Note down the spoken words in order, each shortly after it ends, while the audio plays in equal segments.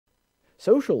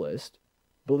Socialists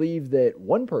believe that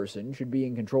one person should be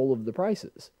in control of the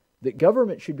prices, that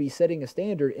government should be setting a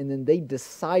standard and then they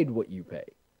decide what you pay.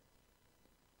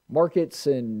 Markets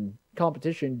and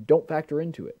competition don't factor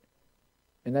into it.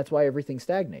 And that's why everything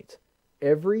stagnates.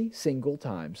 Every single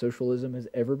time socialism has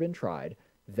ever been tried,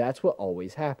 that's what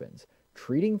always happens.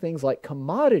 Treating things like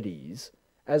commodities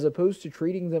as opposed to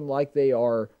treating them like they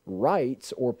are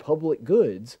rights or public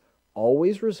goods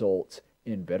always results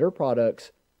in better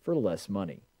products for less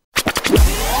money.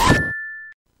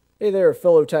 Hey there,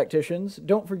 fellow tacticians.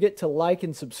 Don't forget to like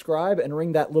and subscribe and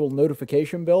ring that little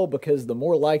notification bell, because the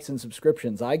more likes and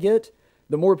subscriptions I get,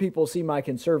 the more people see my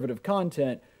conservative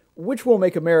content, which will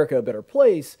make America a better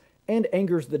place and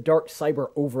angers the dark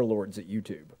cyber overlords at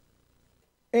YouTube.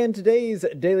 And today's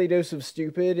Daily Dose of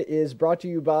Stupid is brought to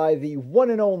you by the one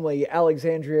and only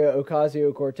Alexandria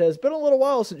Ocasio-Cortez. Been a little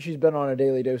while since she's been on a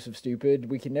Daily Dose of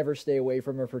Stupid. We can never stay away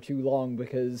from her for too long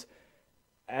because,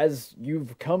 as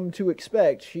you've come to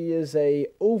expect, she is a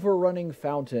overrunning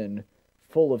fountain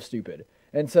full of stupid.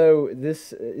 And so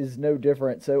this is no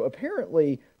different. So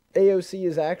apparently AOC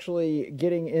is actually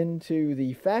getting into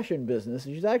the fashion business.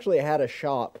 She's actually had a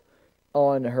shop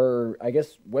on her, I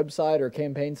guess, website or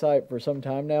campaign site for some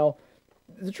time now.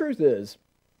 The truth is,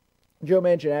 Joe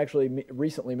Manchin actually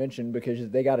recently mentioned, because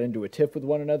they got into a tiff with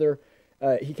one another,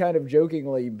 he kind of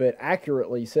jokingly but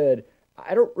accurately said,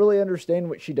 I don't really understand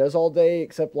what she does all day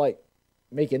except, like,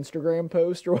 make Instagram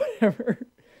posts or whatever.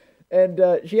 And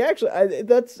she actually,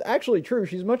 that's actually true.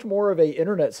 She's much more of a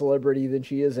internet celebrity than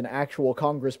she is an actual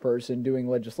congressperson doing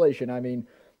legislation. I mean,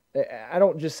 I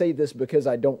don't just say this because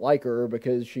I don't like her or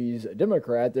because she's a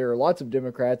Democrat. There are lots of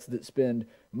Democrats that spend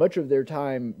much of their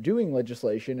time doing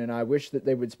legislation, and I wish that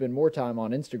they would spend more time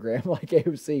on Instagram like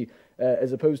AOC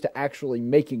as opposed to actually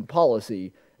making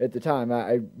policy at the time.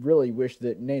 I really wish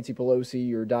that Nancy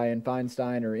Pelosi or Dianne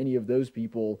Feinstein or any of those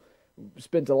people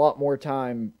spent a lot more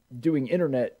time doing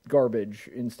internet garbage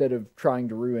instead of trying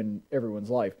to ruin everyone's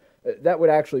life. That would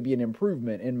actually be an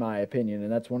improvement, in my opinion,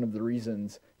 and that's one of the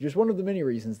reasons, just one of the many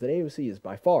reasons, that AOC is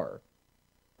by far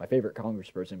my favorite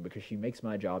congressperson, because she makes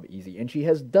my job easy, and she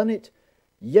has done it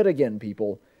yet again,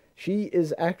 people. She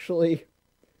is actually,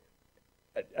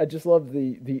 I just love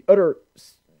the utter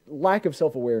lack of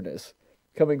self-awareness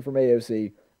coming from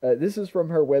AOC. This is from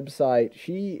her website.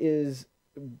 She is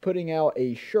putting out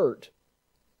a shirt.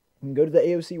 You can go to the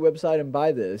AOC website and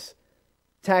buy this.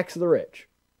 Tax the rich.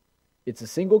 It's a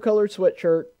single-colored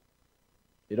sweatshirt.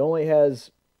 It only has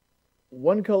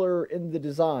one color in the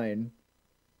design,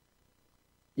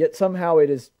 yet somehow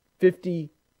it is $58.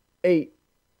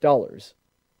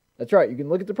 That's right, you can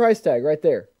look at the price tag right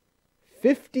there.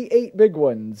 58 big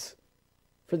ones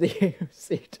for the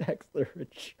AOC Tax the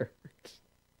Rich shirt.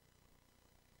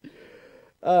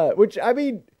 Which, I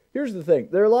mean, here's the thing.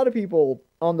 There are a lot of people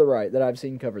on the right that I've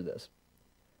seen cover this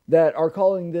that are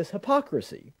calling this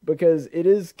hypocrisy, because it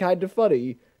is kind of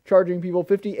funny charging people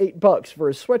 $58 for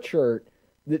a sweatshirt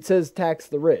that says tax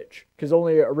the rich, because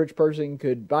only a rich person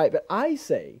could buy it. But I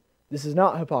say this is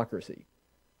not hypocrisy.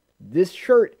 This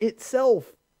shirt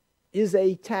itself is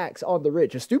a tax on the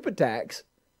rich, a stupid tax,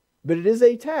 but it is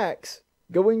a tax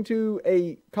going to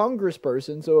a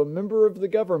congressperson, so a member of the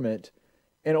government,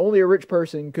 and only a rich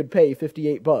person could pay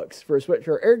 $58 for a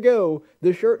sweatshirt. Ergo,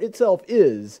 the shirt itself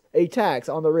is a tax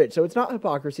on the rich. So it's not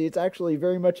hypocrisy. It's actually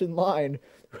very much in line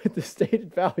with the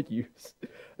stated values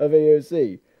of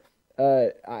AOC.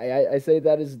 I say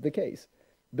that is the case.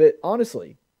 But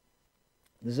honestly,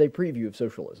 this is a preview of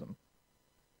socialism.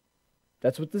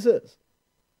 That's what this is.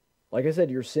 Like I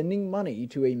said, you're sending money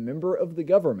to a member of the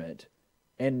government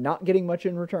and not getting much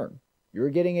in return. You're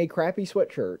getting a crappy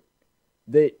sweatshirt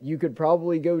that you could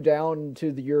probably go down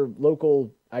to your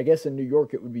local, I guess in New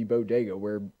York it would be Bodega,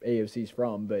 where AOC's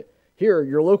from, but here,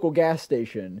 your local gas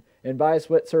station, and buy a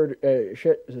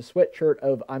sweatshirt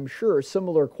of, I'm sure,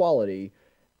 similar quality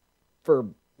for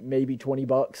maybe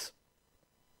 $20.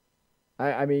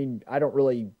 I mean, I don't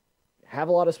really have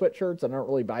a lot of sweatshirts. I don't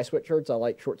really buy sweatshirts. I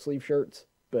like short sleeve shirts,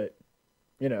 but,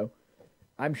 you know,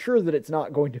 I'm sure that it's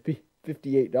not going to be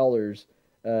 $58.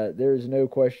 There's no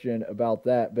question about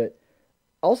that, but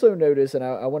also notice, and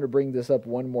I want to bring this up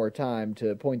one more time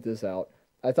to point this out,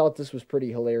 I thought this was pretty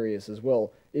hilarious as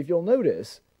well. If you'll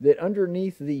notice that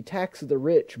underneath the tax the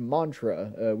rich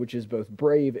mantra, which is both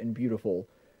brave and beautiful,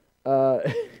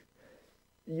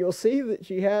 you'll see that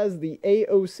she has the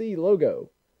AOC logo,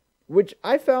 which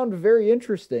I found very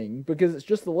interesting because it's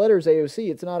just the letters AOC.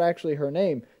 It's not actually her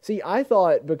name. See, I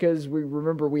thought, because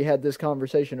we had this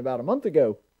conversation about a month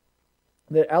ago,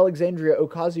 that Alexandria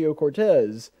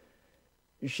Ocasio-Cortez,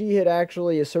 she had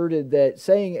actually asserted that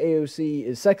saying AOC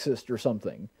is sexist or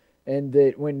something. and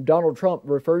that when Donald Trump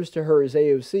refers to her as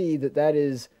AOC, that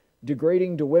is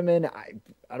degrading to women.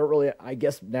 I don't really, I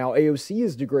guess now AOC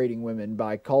is degrading women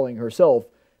by calling herself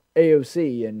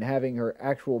AOC and having her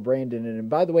actual brand in it. And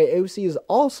by the way, AOC is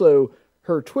also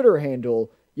her Twitter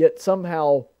handle, yet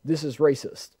somehow this is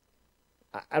racist.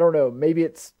 I don't know, maybe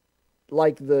it's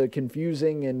like the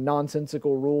confusing and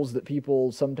nonsensical rules that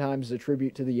people sometimes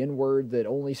attribute to the N-word, that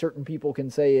only certain people can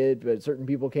say it, but certain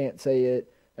people can't say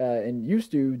it. And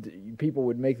used to, people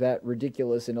would make that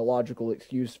ridiculous and illogical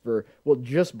excuse for, well,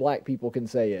 just black people can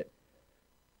say it.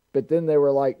 But then they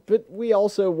were like, but we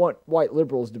also want white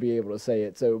liberals to be able to say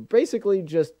it. So basically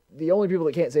just the only people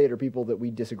that can't say it are people that we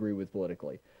disagree with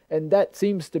politically. And that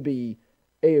seems to be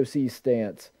AOC's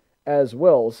stance as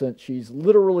well, since she's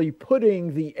literally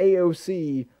putting the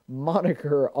AOC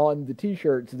moniker on the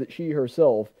t-shirts that she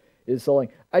herself is selling.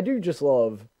 I do just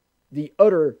love the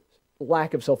utter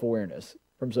lack of self-awareness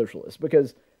from socialists,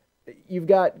 because you've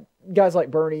got guys like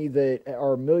Bernie that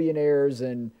are millionaires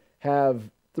and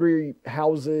have 3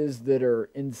 houses that are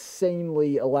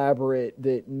insanely elaborate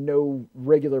that no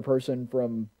regular person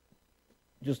from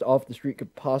just off the street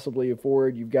could possibly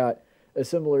afford. You've got a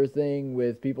similar thing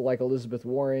with people like Elizabeth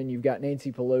Warren. You've got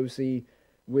Nancy Pelosi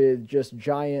with just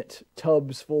giant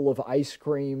tubs full of ice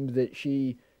cream that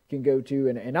she can go to,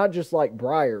 and not just like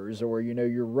Breyers or,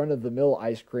 your run-of-the-mill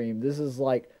ice cream. This is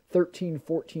like $13,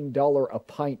 $14 a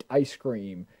pint ice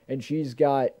cream, and she's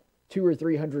got $200 or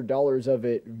 $300 of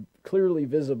it clearly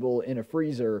visible in a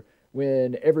freezer,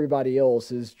 when everybody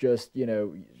else is just,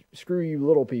 screw you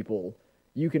little people.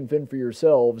 You can fend for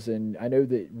yourselves, and I know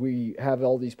that we have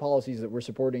all these policies that we're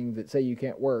supporting that say you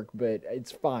can't work, but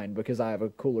it's fine because I have a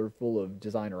cooler full of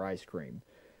designer ice cream.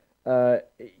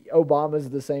 Obama's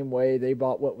the same way. They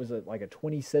bought, what was it, like a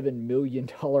 $27 million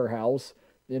house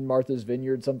in Martha's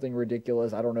Vineyard, something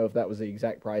ridiculous. I don't know if that was the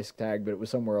exact price tag, but it was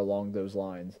somewhere along those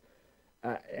lines.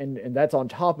 And that's on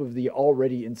top of the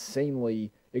already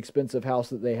insanely expensive house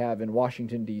that they have in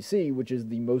Washington, D.C., which is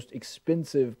the most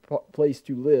expensive place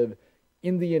to live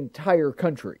in the entire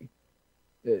country.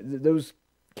 Those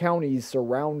counties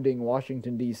surrounding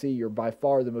Washington, D.C. are by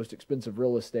far the most expensive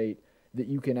real estate that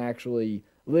you can actually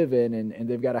live in, and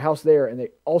they've got a house there, and they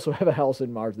also have a house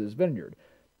in Martha's Vineyard.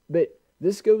 But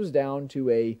this goes down to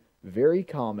a very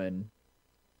common,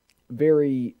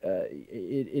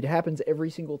 it happens every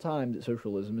single time that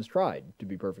socialism is tried, to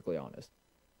be perfectly honest.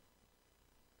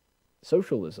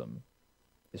 Socialism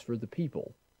is for the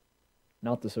people,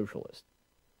 not the socialist.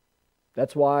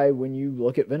 That's why when you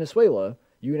look at Venezuela,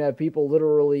 you can have people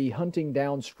literally hunting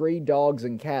down stray dogs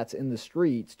and cats in the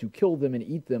streets to kill them and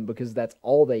eat them because that's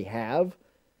all they have.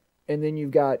 And then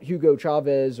you've got Hugo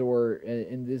Chavez, or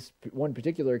in this one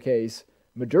particular case,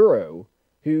 Maduro,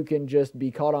 who can just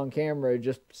be caught on camera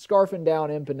just scarfing down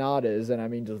empanadas. And I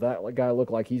mean, does that guy look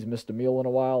like he's missed a meal in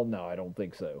a while? No, I don't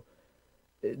think so.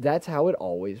 That's how it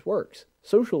always works.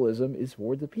 Socialism is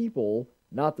for the people,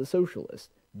 not the socialists.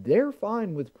 They're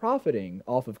fine with profiting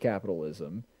off of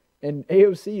capitalism, and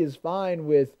AOC is fine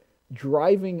with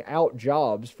driving out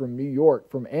jobs from New York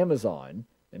from Amazon.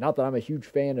 And not that I'm a huge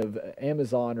fan of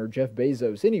Amazon or Jeff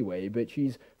Bezos anyway, but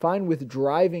she's fine with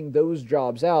driving those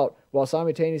jobs out while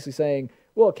simultaneously saying,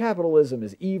 well, capitalism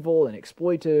is evil and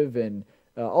exploitive, and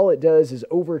all it does is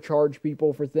overcharge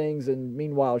people for things. And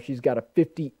meanwhile, she's got a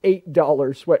 $58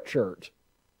 sweatshirt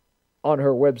on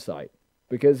her website.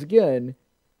 Because again,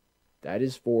 that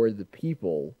is for the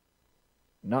people,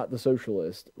 not the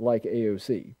socialists like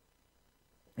AOC.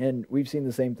 And we've seen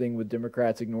the same thing with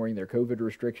Democrats ignoring their COVID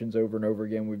restrictions over and over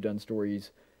again. We've done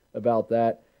stories about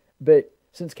that. But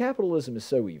since capitalism is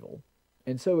so evil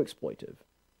and so exploitive,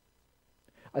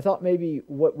 I thought maybe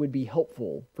what would be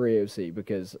helpful for AOC,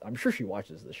 because I'm sure she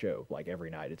watches the show like every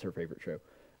night. It's her favorite show.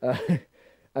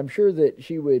 I'm sure that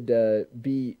she would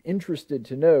be interested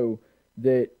to know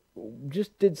that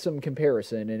just did some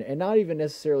comparison, and not even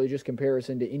necessarily just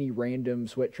comparison to any random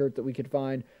sweatshirt that we could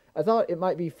find. I thought it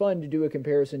might be fun to do a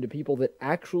comparison to people that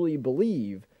actually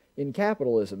believe in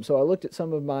capitalism. So I looked at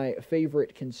some of my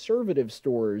favorite conservative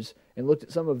stores and looked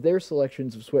at some of their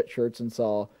selections of sweatshirts and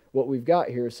saw what we've got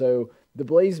here. So the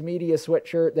Blaze Media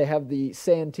sweatshirt, they have the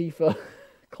Santifa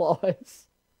clause,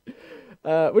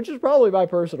 which is probably my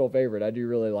personal favorite. I do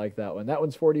really like that one. That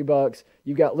one's $40.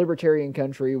 You've got Libertarian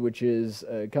Country, which is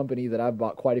a company that I've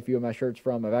bought quite a few of my shirts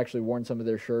from. I've actually worn some of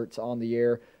their shirts on the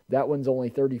air. That one's only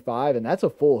 $35, and that's a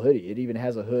full hoodie. It even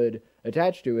has a hood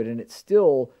attached to it, and it's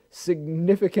still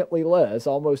significantly less,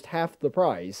 almost half the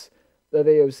price of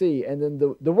AOC. And then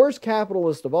the worst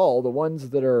capitalist of all, the ones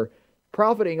that are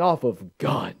profiting off of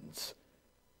guns,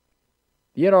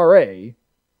 the NRA,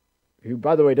 who,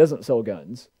 by the way, doesn't sell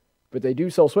guns, but they do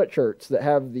sell sweatshirts that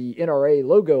have the NRA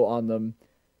logo on them.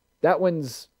 That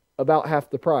one's about half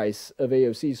the price of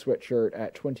AOC's sweatshirt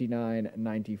at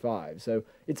 $29.95. So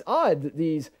it's odd that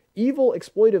these evil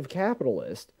exploitive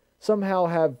capitalists somehow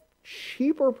have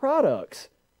cheaper products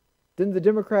than the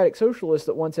democratic socialist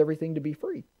that wants everything to be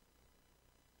free.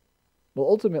 Well,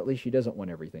 ultimately, she doesn't want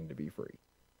everything to be free.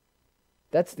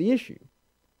 That's the issue.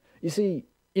 You see,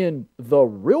 in the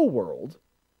real world,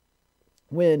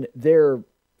 when their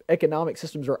economic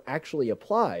systems are actually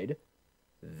applied,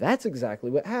 that's exactly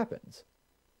what happens.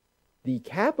 The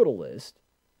capitalists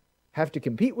have to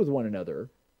compete with one another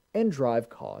and drive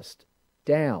cost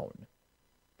down.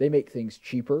 They make things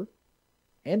cheaper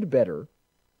and better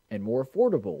and more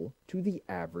affordable to the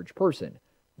average person.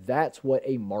 That's what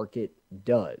a market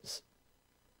does.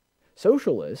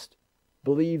 Socialists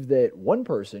believe that one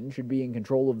person should be in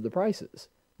control of the prices,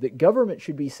 that government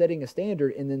should be setting a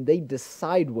standard, and then they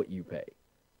decide what you pay.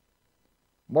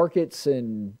 Markets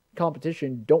and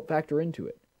competition don't factor into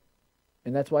it.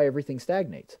 And that's why everything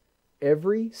stagnates.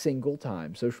 Every single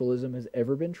time socialism has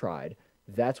ever been tried,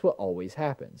 that's what always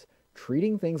happens.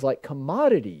 Treating things like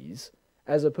commodities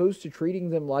as opposed to treating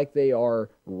them like they are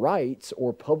rights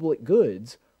or public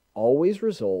goods always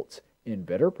results in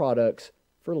better products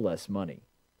for less money.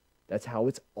 That's how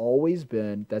it's always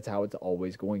been. That's how it's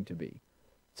always going to be.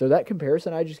 So that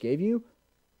comparison I just gave you,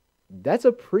 that's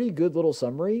a pretty good little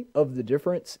summary of the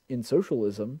difference in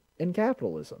socialism and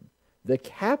capitalism. The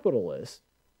capitalists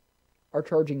are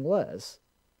charging less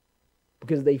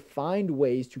because they find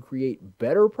ways to create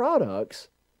better products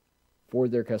for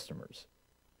their customers.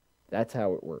 That's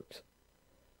how it works.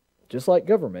 Just like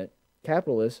government,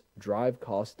 capitalists drive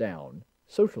costs down.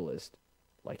 Socialists,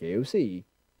 like AOC,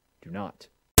 do not.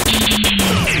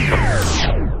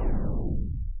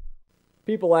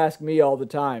 People ask me all the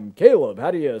time, Caleb,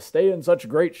 how do you stay in such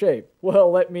great shape?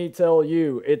 Well, let me tell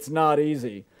you, it's not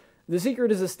easy. The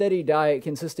secret is a steady diet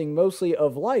consisting mostly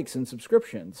of likes and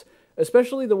subscriptions,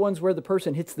 especially the ones where the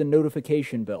person hits the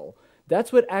notification bell.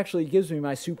 That's what actually gives me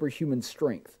my superhuman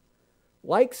strength.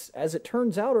 Likes, as it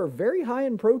turns out, are very high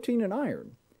in protein and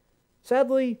iron.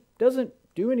 Sadly, doesn't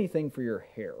do anything for your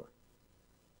hair.